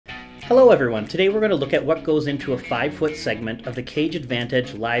Hello everyone, today we're going to look at what goes into a 5-foot segment of the KAGE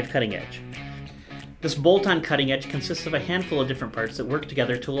AdvantEDGE live cutting edge. This bolt-on cutting edge consists of a handful of different parts that work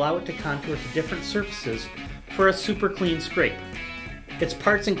together to allow it to contour to different surfaces for a super clean scrape. Its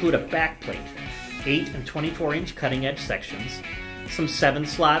parts include a backplate, 8 and 24-inch cutting edge sections, some 7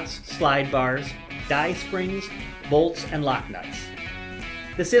 slots, slide bars, die springs, bolts, and lock nuts.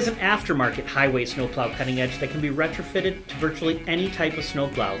 This is an aftermarket highway snowplow cutting edge that can be retrofitted to virtually any type of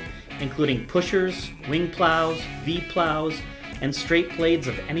snowplow, including pushers, wing plows, v-plows, and straight blades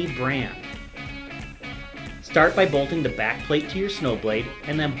of any brand. Start by bolting the backplate to your snow blade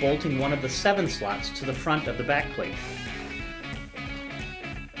and then bolting one of the 7 slots to the front of the backplate.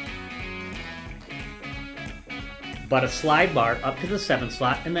 Butt a slide bar up to the 7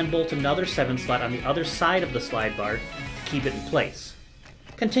 slot and then bolt another 7 slot on the other side of the slide bar to keep it in place.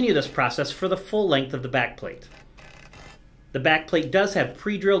 Continue this process for the full length of the backplate. The backplate does have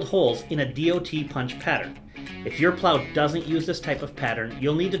pre-drilled holes in a DOT punch pattern. If your plow doesn't use this type of pattern,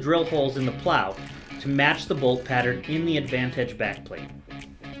 you'll need to drill holes in the plow to match the bolt pattern in the AdvantEDGE backplate.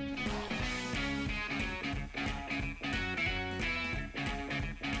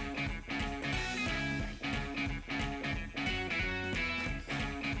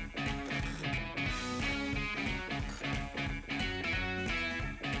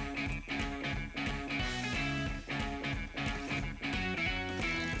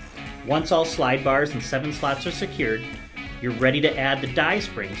 Once all slide bars and 7 slots are secured, you're ready to add the die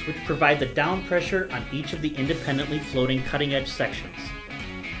springs, which provide the down pressure on each of the independently floating cutting edge sections.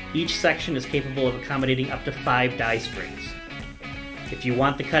 Each section is capable of accommodating up to 5 die springs. If you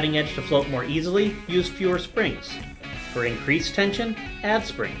want the cutting edge to float more easily, use fewer springs. For increased tension, add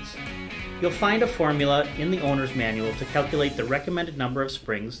springs. You'll find a formula in the owner's manual to calculate the recommended number of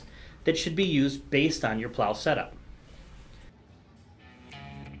springs that should be used based on your plow setup.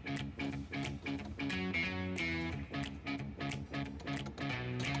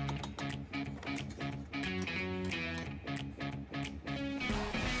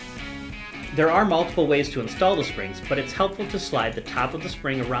 There are multiple ways to install the springs, but it's helpful to slide the top of the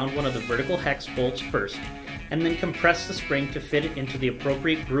spring around one of the vertical hex bolts first, and then compress the spring to fit it into the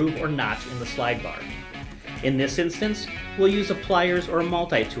appropriate groove or notch in the slide bar. In this instance, we'll use a pliers or a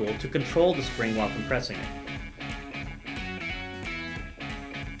multi-tool to control the spring while compressing it.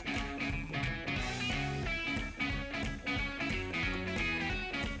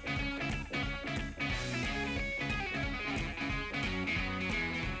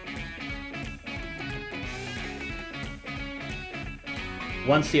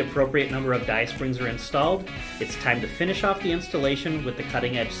 Once the appropriate number of die springs are installed, it's time to finish off the installation with the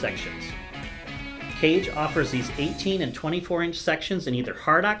cutting edge sections. KAGE offers these 18 and 24-inch sections in either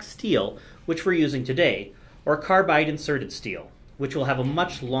hard-ox steel, which we're using today, or carbide inserted steel, which will have a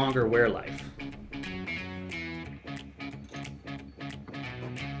much longer wear life.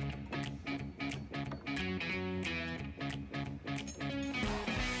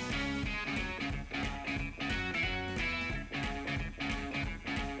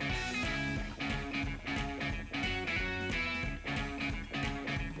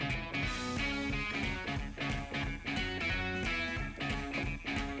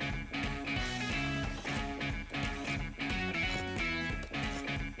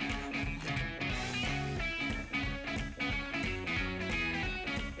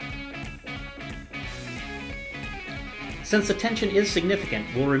 Since the tension is significant,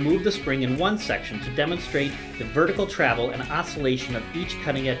 we'll remove the spring in one section to demonstrate the vertical travel and oscillation of each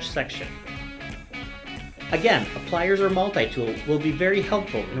cutting edge section. Again, a pliers or multi-tool will be very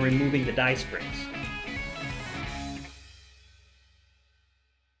helpful in removing the die springs.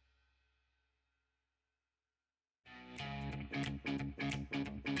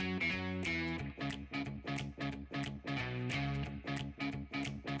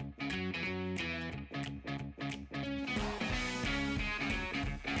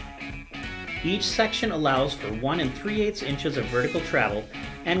 Each section allows for 1 3/8 inches of vertical travel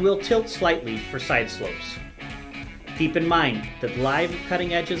and will tilt slightly for side slopes. Keep in mind that live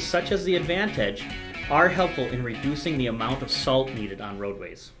cutting edges such as the AdvantEDGE are helpful in reducing the amount of salt needed on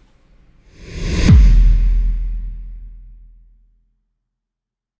roadways.